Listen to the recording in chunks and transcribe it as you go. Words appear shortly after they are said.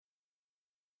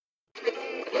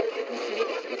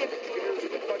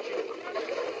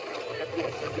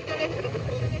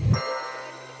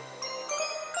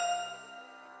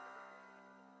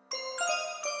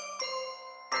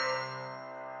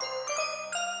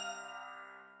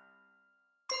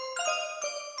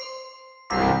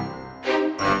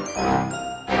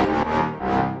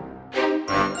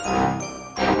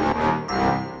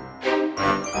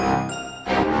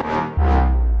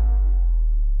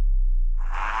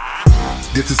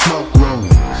This is Smoke Room,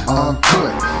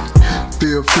 uncut.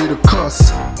 Feel free to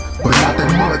cuss, but not that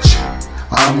much.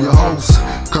 I'm your host,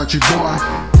 Country Boy.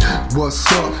 What's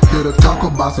up? Here to talk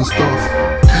about some stuff.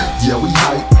 Yeah, we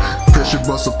hype, pressure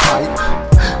bust a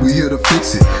pipe. We here to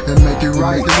fix it and make it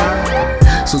right,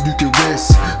 so you can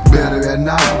rest better at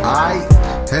night.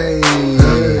 Aight?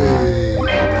 Hey,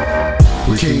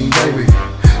 we King Baby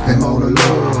and Mona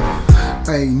Love.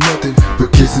 Ain't nothing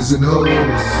but kisses and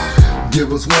hugs.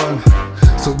 Give us one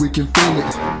so we can feel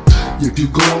it. If you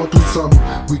going through something,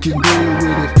 we can deal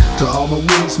with it. To all my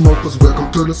weed smokers,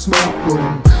 welcome to the smoke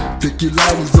room. Pick your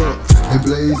lighters up and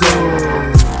blaze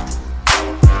on.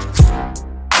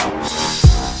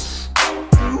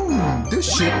 This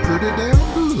shit pretty damn